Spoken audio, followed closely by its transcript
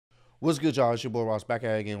What's good, y'all? It's your boy Ross back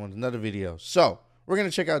at it again with another video. So, we're going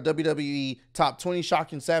to check out WWE top 20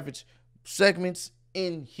 shocking savage segments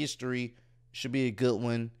in history. Should be a good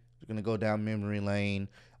one. We're going to go down memory lane.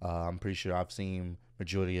 I'm pretty sure I've seen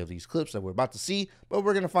majority of these clips that we're about to see, but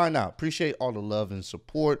we're going to find out. Appreciate all the love and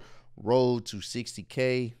support. Road to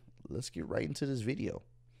 60K. Let's get right into this video.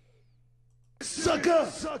 Sucker!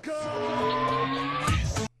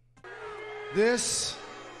 This.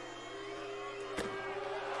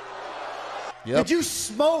 Yep. Did you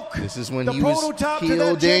smoke? This is when the he was prototype to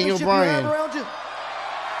heel that Daniel championship Bryan. you have around you?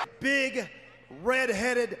 Big,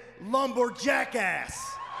 red-headed lumberjack ass.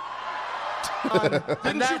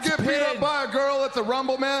 Didn't you get beat up by a girl at the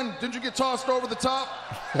Rumble, man? Didn't you get tossed over the top?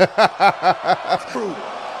 True.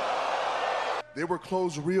 They were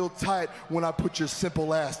closed real tight when I put your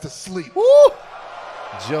simple ass to sleep. Woo!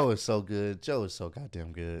 Joe is so good. Joe is so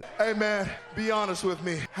goddamn good. Hey, man, be honest with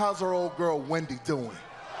me. How's our old girl Wendy doing?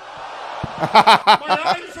 My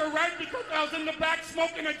eyes are red because I was in the back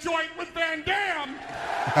smoking a joint with Van Dam.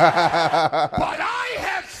 But I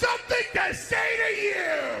have something to say to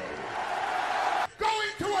you.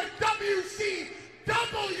 Going to a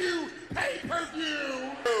WCW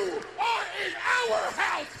pay-per-view. You are in our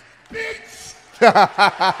house, bitch.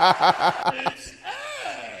 It's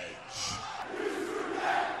Edge.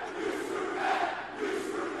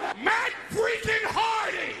 Matt freaking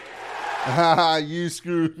Hardy. You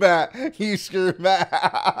screwed Matt. You screwed Matt.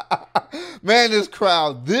 Man, this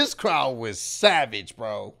crowd was savage,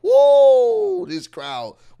 bro. Whoa, this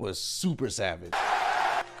crowd was super savage.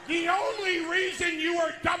 The only reason you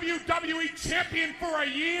were WWE champion for a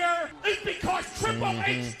year is because Triple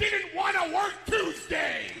H didn't want to work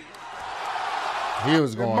Tuesday. He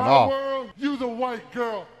was going In my off. world, you the white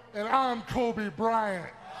girl, and I'm Kobe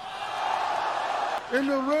Bryant. In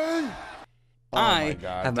the ring, I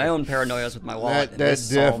have my own paranoias with my wallet. That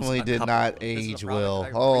definitely did not age well.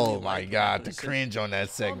 Oh my God, the cringe on that I'm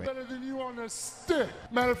segment. better than you on the stick.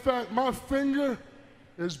 Matter of fact, my finger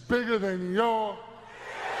is bigger than your.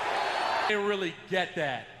 I didn't really get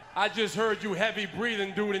that. I just heard you heavy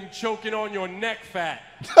breathing, dude, and choking on your neck fat.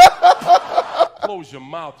 Close your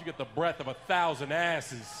mouth. You get the breath of 1,000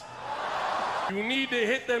 asses. You need to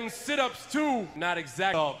hit them sit-ups too. Not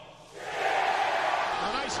exactly. A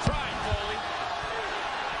nice try, Foley.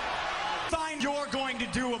 Find you're going to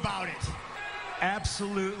do about it.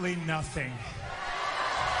 Absolutely nothing.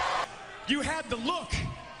 You had the look,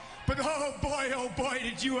 but oh boy,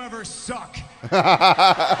 did you ever suck.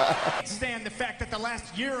 I stand the fact that the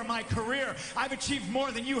last year of my career, I've achieved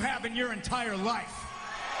more than you have in your entire life.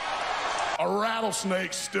 A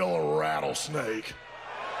rattlesnake's still a rattlesnake.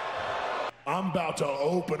 I'm about to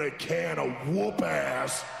open a can of whoop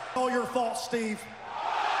ass. All your fault, Steve.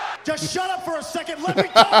 Just shut up for a second. Let me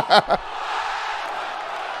talk.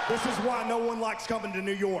 This is why no one likes coming to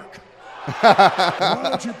New York. Why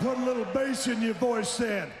don't you put a little bass in your voice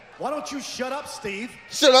then? Why don't you shut up, Steve?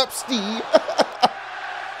 Shut up, Steve.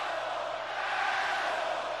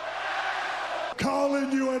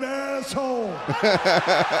 Calling you an asshole.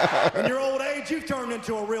 In your old age, you've turned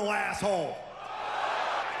into a real asshole.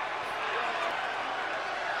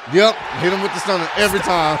 Yep, hit him with the stunner every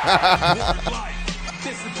time.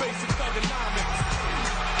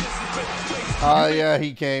 Oh yeah,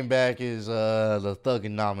 he came back as the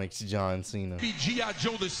Thugonomics John Cena. Be G.I.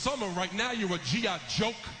 Joe this summer. Right now, you're a G.I.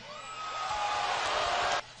 joke.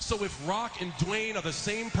 So if Rock and Dwayne are the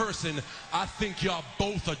same person, I think y'all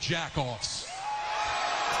both are jack-offs.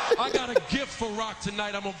 I got a gift for Rock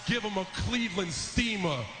tonight. I'm going to give him a Cleveland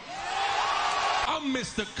steamer. I'm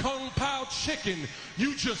Mr. Kung Pao Chicken.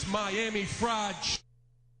 You just Miami fried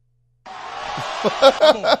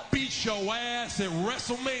I'm going to beat your ass at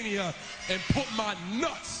WrestleMania and put my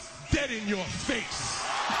nuts dead in your face.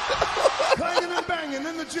 Banging and banging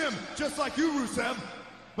in the gym, just like you, Rusev.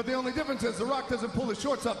 But the only difference is The Rock doesn't pull his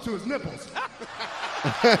shorts up to his nipples.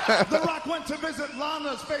 The Rock went to visit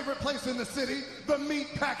Lana's favorite place in the city, the meat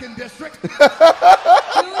packing district.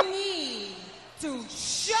 You need to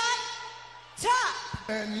shut up.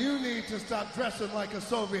 And you need to stop dressing like a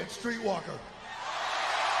Soviet streetwalker.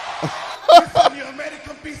 Listen, you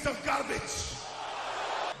American piece of garbage.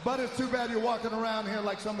 But it's too bad you're walking around here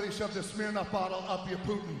like somebody shoved a Smirnoff bottle up your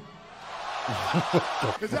Putin.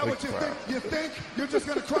 Is that what you think? You think you're just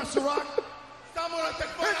going to crush The Rock?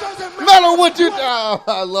 It doesn't Matter what you do. Oh,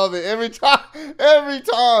 I love it. Every time.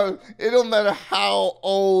 It don't matter how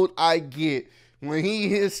old I get. When he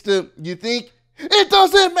hits you think it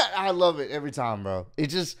doesn't matter. I love it every time, bro. It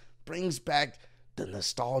just brings back the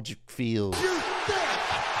nostalgic feel. You think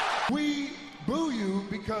we boo you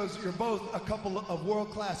because you're both a couple of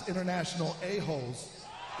world-class international a-holes.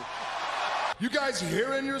 You guys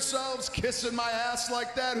hearing yourselves kissing my ass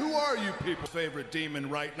like that? Who are you people? Favorite demon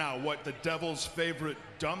right now? What, the devil's favorite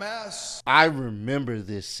dumbass? I remember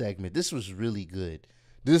this segment. This was really good.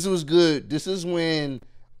 This was good. This is when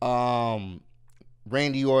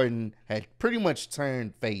Randy Orton had pretty much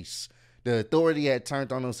turned face. The Authority had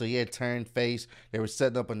turned on him, so he had turned face. They were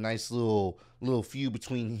setting up a nice little feud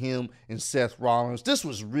between him and Seth Rollins. This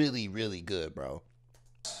was really, really good, bro.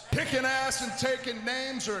 Kicking ass and taking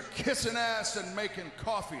names, or kissing ass and making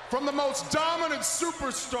coffee? From the most dominant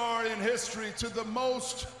superstar in history to the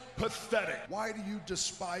most pathetic. Why do you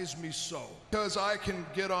despise me so? Because I can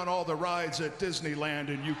get on all the rides at Disneyland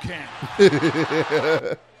and you can't.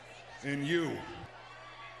 And you.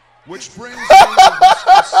 Which brings me to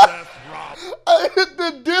Mr. Seth Rollins.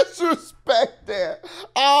 The disrespect there.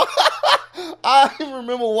 I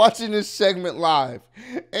remember watching this segment live,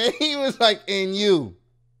 and he was like, "And you."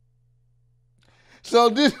 So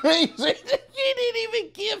this means he didn't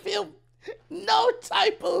even give him no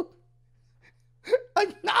type of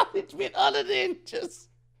acknowledgement other than just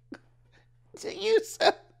to you,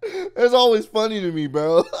 Seth. It's always funny to me,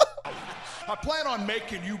 bro. I plan on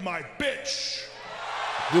making you my bitch.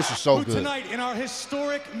 This is so good. Tonight in our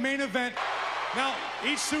historic main event. Now,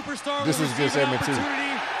 each superstar This will is a good receive an segment, too.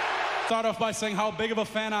 opportunity. Start off by saying how big of a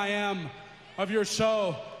fan I am of your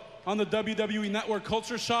show on the WWE Network,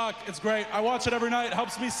 Culture Shock. It's great. I watch it every night. It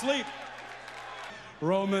helps me sleep.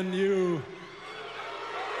 Roman, you.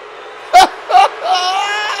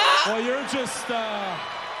 Well, you're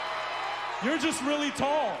just really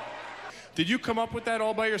tall. Did you come up with that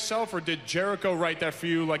all by yourself, or did Jericho write that for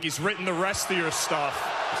you like he's written the rest of your stuff?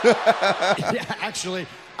 Yeah, actually,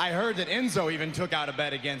 I heard that Enzo even took out a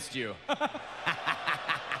bet against you.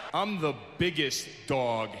 I'm the biggest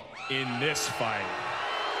dog in this fight.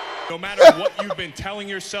 No matter what you've been telling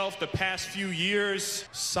yourself the past few years,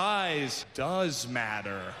 size does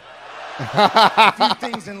matter. A few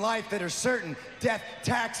things in life that are certain: death,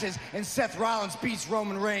 taxes, and Seth Rollins beats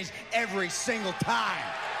Roman Reigns every single time.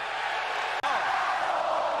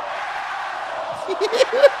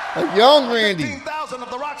 A young Randy. 15,000 of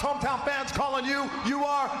The Rock's hometown fans calling you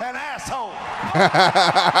are an asshole.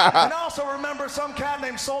 And also remember some cat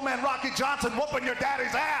named Soul Man Rocky Johnson whooping your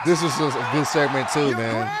daddy's ass. This is a good segment too, Your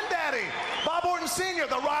man. granddaddy, Bob Orton Sr.,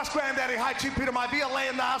 The Rock's granddaddy, High Chief Peter Maivia,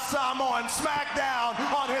 laying the Samoan smackdown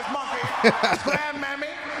on his monkey.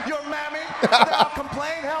 Grandmammy, your mammy, they all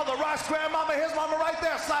complain. Hell, The Rock's grandmama, his mama right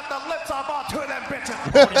there, slapped the lips off all two of them bitches.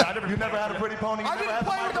 You never had a pretty pony? I didn't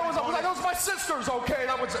play with those. I was like, those are my sisters, okay?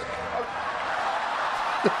 That was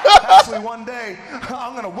Actually, one day,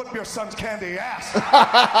 I'm gonna whip your son's candy ass.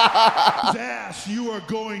 ass you are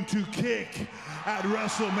going to kick at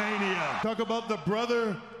WrestleMania. Talk about the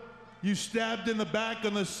brother you stabbed in the back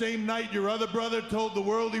on the same night your other brother told the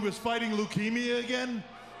world he was fighting leukemia again.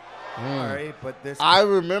 Sorry, but this... I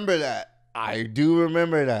remember that. I do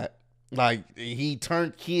remember that. Like, he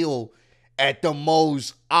turned heel at the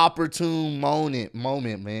most opportune moment,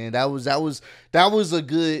 man. That was a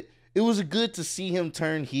good. It was good to see him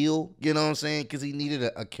turn heel. You know what I'm saying? Because he needed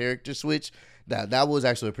a character switch. That was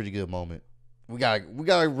actually a pretty good moment. We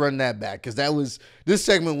gotta run that back, because this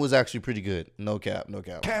segment was actually pretty good. No cap.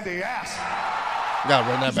 Candy ass. We gotta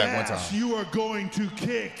run that back one time. Ass you are going to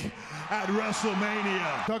kick at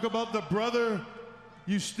WrestleMania. Talk about the brother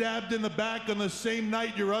you stabbed in the back on the same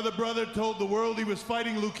night your other brother told the world he was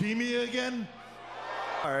fighting leukemia again.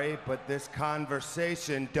 Sorry, but this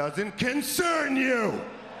conversation doesn't concern you.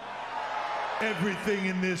 Everything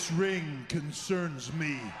in this ring concerns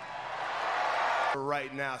me.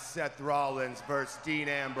 Right now, Seth Rollins versus Dean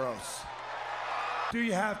Ambrose. Do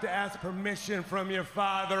you have to ask permission from your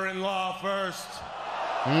father-in-law first?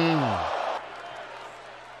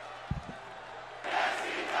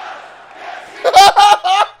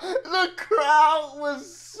 The crowd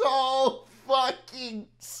was so fucking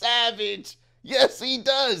savage. Yes, he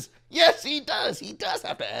does. Yes, he does. He does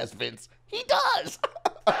have to ask Vince. He does.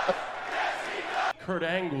 Kurt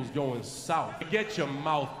Angle's going south. Get your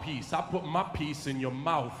mouthpiece. I put my piece in your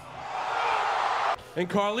mouth. And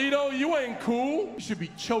Carlito, you ain't cool. You should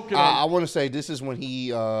be choking on... I want to say this is when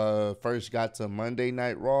he first got to Monday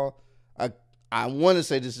Night Raw. I want to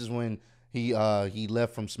say this is when he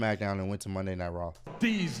left from SmackDown and went to Monday Night Raw.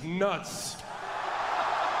 These nuts.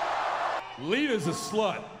 Lita's a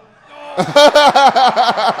slut.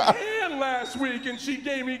 And last week, and she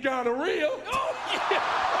gave me gonorrhea. Oh,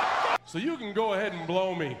 yeah. So you can go ahead and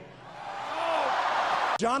blow me.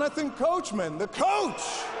 Jonathan Coachman, the coach.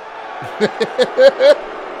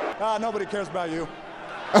 Nobody cares about you.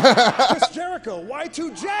 Chris Jericho,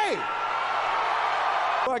 Y2J.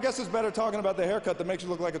 I guess it's better talking about the haircut that makes you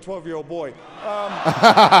look like a 12-year-old boy.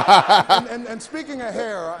 And speaking of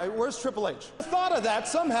hair, where's Triple H? The thought of that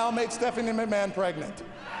somehow made Stephanie McMahon pregnant.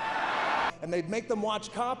 And they'd make them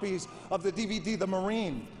watch copies of the DVD, The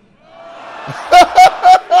Marine.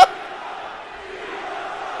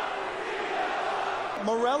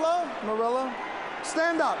 Morella?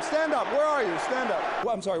 Stand up. Where are you? Stand up.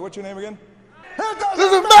 Well, I'm sorry, what's your name again? It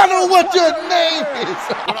doesn't matter what your name is.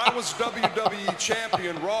 When I was WWE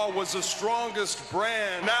champion, Raw was the strongest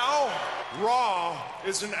brand. Now, Raw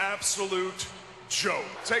is an absolute joke.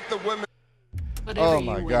 Take the women. Oh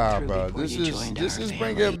my God, bro! This is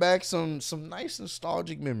bringing back some nice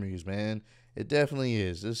nostalgic memories, man. It definitely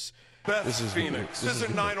is. This is Phoenix. This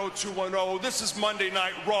isn't 90210. This is Monday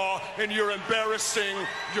Night Raw, and you're embarrassing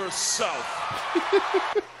yourself.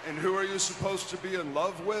 And who are you supposed to be in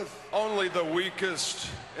love with? Only the weakest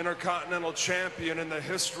Intercontinental Champion in the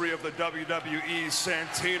history of the WWE,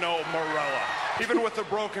 Santino Marella. Even with a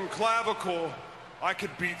broken clavicle, I could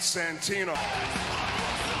beat Santino.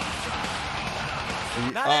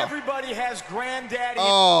 Not everybody has granddaddy.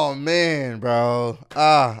 Oh man, bro.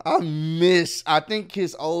 I think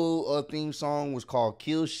his old theme song was called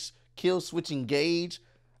Kill Switch Engage.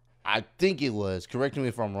 I think it was. Correct me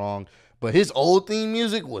if I'm wrong. But his old theme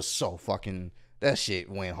music was so fucking, that shit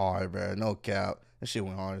went hard, bro. No cap. That shit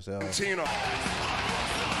went hard as hell.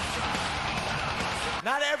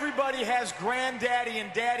 Not everybody has granddaddy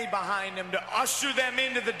and daddy behind them to usher them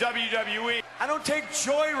into the WWE. I don't take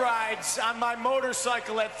joyrides on my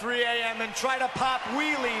motorcycle at 3 a.m. and try to pop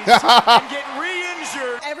wheelies and get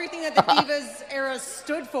re-injured. Everything that the Divas era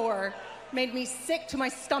stood for made me sick to my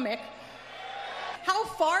stomach. How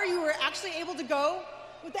far you were actually able to go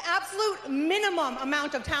with the absolute minimum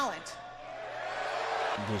amount of talent.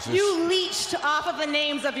 You leached off of the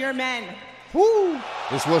names of your men. Woo!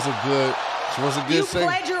 This was a good You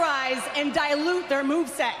segment. plagiarize and dilute their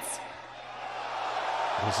movesets.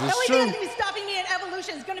 This The is only true. thing that's going to be stopping me in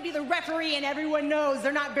Evolution is going to be the referee, and everyone knows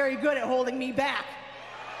they're not very good at holding me back.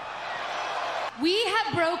 We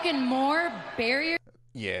have broken more barriers.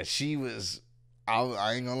 Yeah, she was.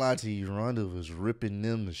 I ain't gonna lie to you. Ronda was ripping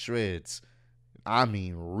them to shreds. I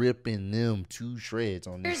mean, ripping them to shreds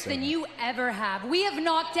on this Than segment. you ever have. We have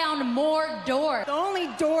knocked down more doors. The only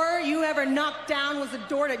door you ever knocked down was the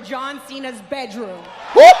door to John Cena's bedroom.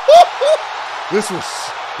 This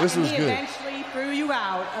was and he good. eventually threw you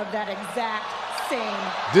out of that exact same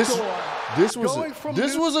door. This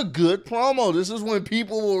was a good promo. This is when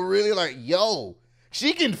people were really like, "Yo,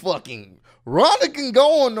 she can fucking Ronda can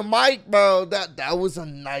go on the mic, bro." That was a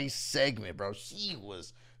nice segment, bro. She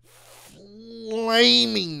was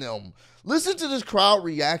flaming them. Listen to this crowd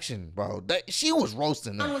reaction, bro. She was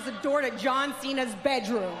roasting them. Was the door to John Cena's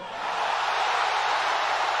bedroom.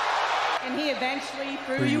 And he eventually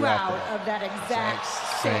threw you out of that exact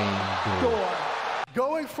same door.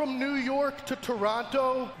 Going from New York to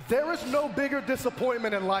Toronto, there is no bigger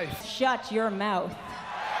disappointment in life. Shut your mouth.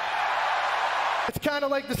 It's kind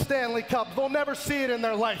of like the Stanley Cup. They'll never see it in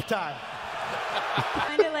their lifetime.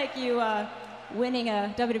 Kind of like you winning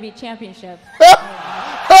a WWE championship.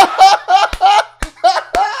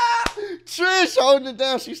 Trish holding it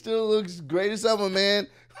down. She still looks great as ever, man.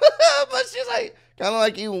 But she's like, kind of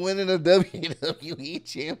like you winning a WWE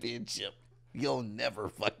championship. You'll never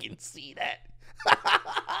fucking see that.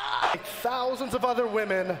 Like thousands of other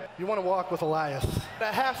women, you want to walk with Elias. I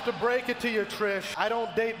have to break it to you, Trish. I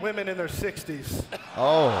don't date women in their 60s.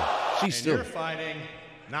 Oh, she's still. You're fighting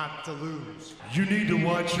not to lose. You need to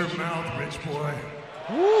watch your mouth, rich boy.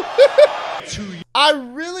 I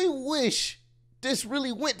really wish this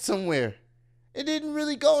really went somewhere. It didn't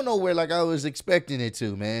really go nowhere like I was expecting it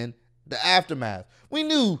to, man. The aftermath. We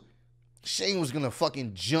knew Shane was going to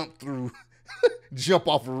fucking jump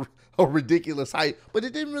off a ridiculous height, but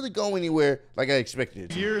it didn't really go anywhere like I expected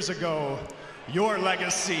it to. Years ago, your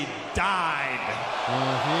legacy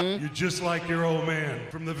died. You're just like your old man.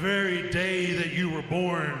 From the very day that you were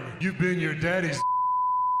born, you've been your daddy's.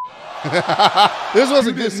 This was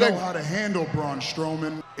a good You didn't know segment. how to handle Braun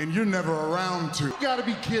Strowman, and you're never around to. You gotta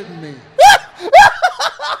be kidding me.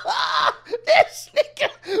 This nigga,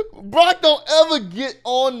 Brock don't ever get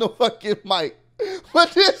on the fucking mic.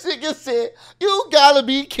 But this nigga said, "You gotta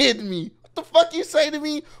be kidding me." What the fuck you say to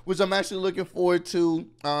me? Which I'm actually looking forward to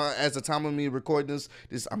as the time of me recording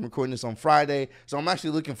this. I'm recording this on Friday. So I'm actually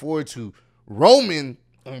looking forward to Roman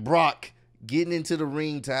and Brock getting into the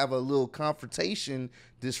ring to have a little confrontation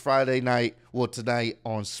this Friday night, well, tonight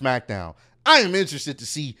on SmackDown. I am interested to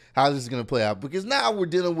see how this is going to play out because now we're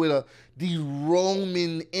dealing with the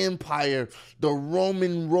Roman Empire, the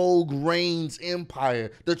Roman Rogue Reigns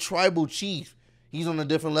Empire, the Tribal Chief. He's on a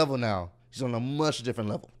different level now. He's on a much different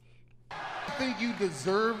level. You think you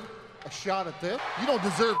deserve a shot at this? You don't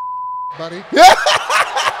deserve, buddy.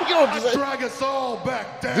 You don't deserve. Drag us all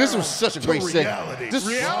back down. This was such a great segment. The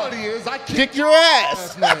reality is, I kick your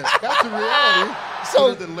ass. Man. That's the reality.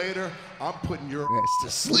 Sooner than later, I'm putting your ass to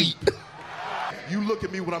sleep. You look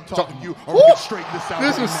at me when I'm talking to you, or we can straighten this out.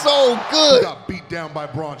 This right was now. so good. You got beat down by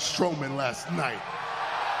Braun Strowman last night.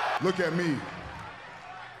 Look at me.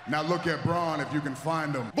 Now look at Braun if you can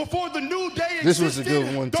find him. Before the New Day existed, This was a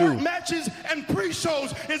good one, too. dark matches and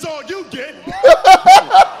pre-shows is all you get.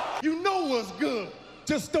 You know what's good.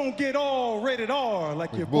 Just don't get all rated R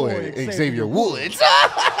like your boy Xavier Woods.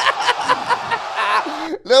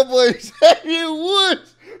 That boy Xavier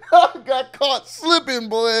Woods got caught slipping,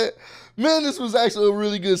 boy. Man, this was actually a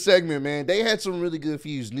really good segment, man. They had some really good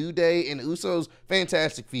feuds. New Day and Usos,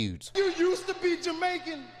 fantastic feuds. You used to be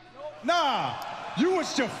Jamaican. Nah, you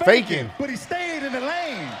was your Faking. but he stayed in the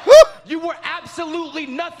lane. You were absolutely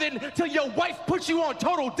nothing till your wife put you on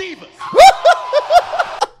Total Divas.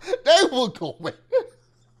 They were going.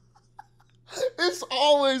 It's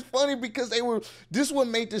always funny because this what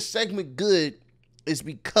made this segment good is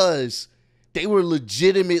because they were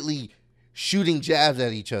legitimately shooting jabs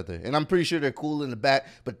at each other. And I'm pretty sure they're cool in the back,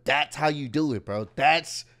 but that's how you do it, bro.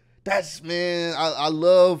 That's man, I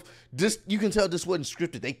love this. You can tell this wasn't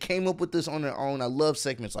scripted. They came up with this on their own. I love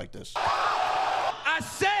segments like this. I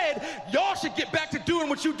said y'all should get back to doing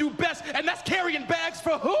what you do best, and that's carrying bags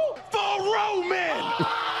for who? For Roman!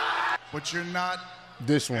 But you're not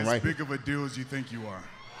This one as right big of a deal as you think you are.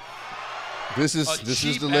 This is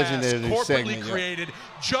the legendary corporately segment. created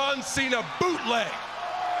John Cena bootleg.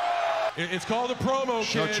 It's called a promo,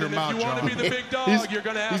 Shut kid, your and mouth, if you want to be John. the big dog, you're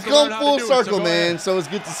going to have He's to learn come how full to do it. circle, So man, so it's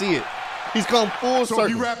good to see it. He's come full So circle. if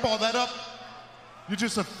you wrap all that up, you're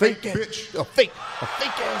just a fake bitch. A fake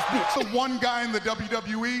ass bitch. The one guy in the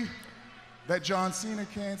WWE that John Cena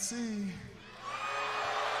can't see.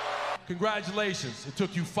 Congratulations. It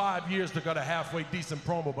took you 5 years to get a halfway decent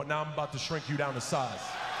promo, but now I'm about to shrink you down to size.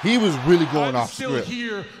 He was really going I'm off still script.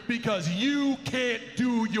 here because you can't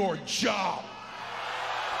do your job.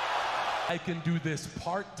 I can do this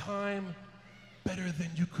part-time better than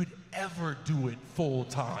you could ever do it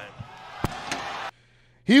full-time.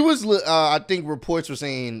 He was, I think reports were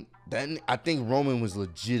saying that I think Roman was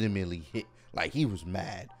legitimately hit. Like, he was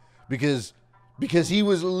mad because he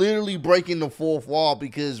was literally breaking the fourth wall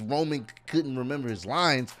because Roman couldn't remember his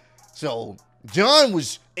lines. So John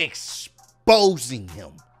was exposing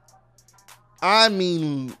him. I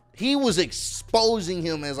mean, he was exposing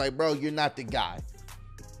him as like, bro, you're not the guy.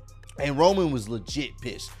 And Roman was legit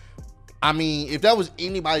pissed. I mean, if that was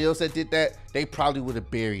anybody else that did that, they probably would have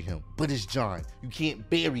buried him. But it's John. You can't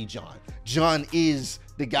bury John. John is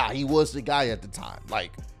the guy. He was the guy at the time,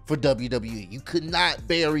 like, for WWE. You could not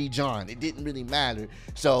bury John. It didn't really matter.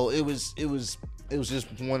 So it was just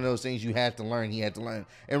one of those things you had to learn. He had to learn.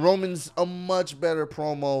 And Roman's a much better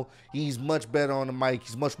promo. He's much better on the mic.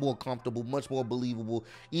 He's much more comfortable, much more believable.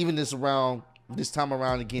 Even this time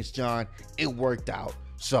around against John, it worked out.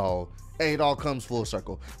 So, hey, it all comes full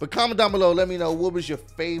circle. But comment down below. Let me know, what was your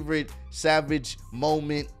favorite Savage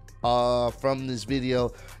moment from this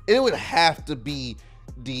video? It would have to be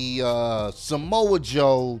the Samoa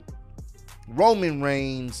Joe, Roman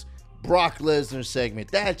Reigns, Brock Lesnar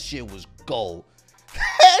segment. That shit was gold.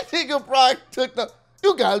 That nigga Brock took the...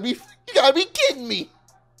 You gotta be kidding me.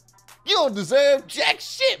 You don't deserve jack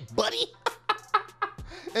shit, buddy.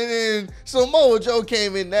 And then Samoa Joe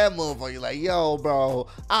came in that motherfucker like, yo, bro,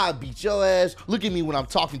 I'll beat your ass. Look at me when I'm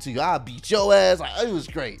talking to you. I'll beat your ass. Like, it was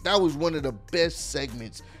great. That was one of the best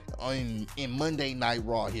segments in Monday Night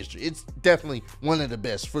Raw history. It's definitely one of the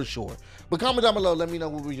best for sure. But comment down below. Let me know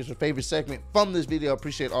what was your favorite segment from this video. I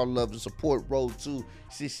appreciate all the love and support. Road to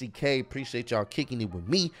 60K. Appreciate y'all kicking it with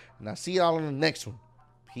me. And I'll see y'all on the next one.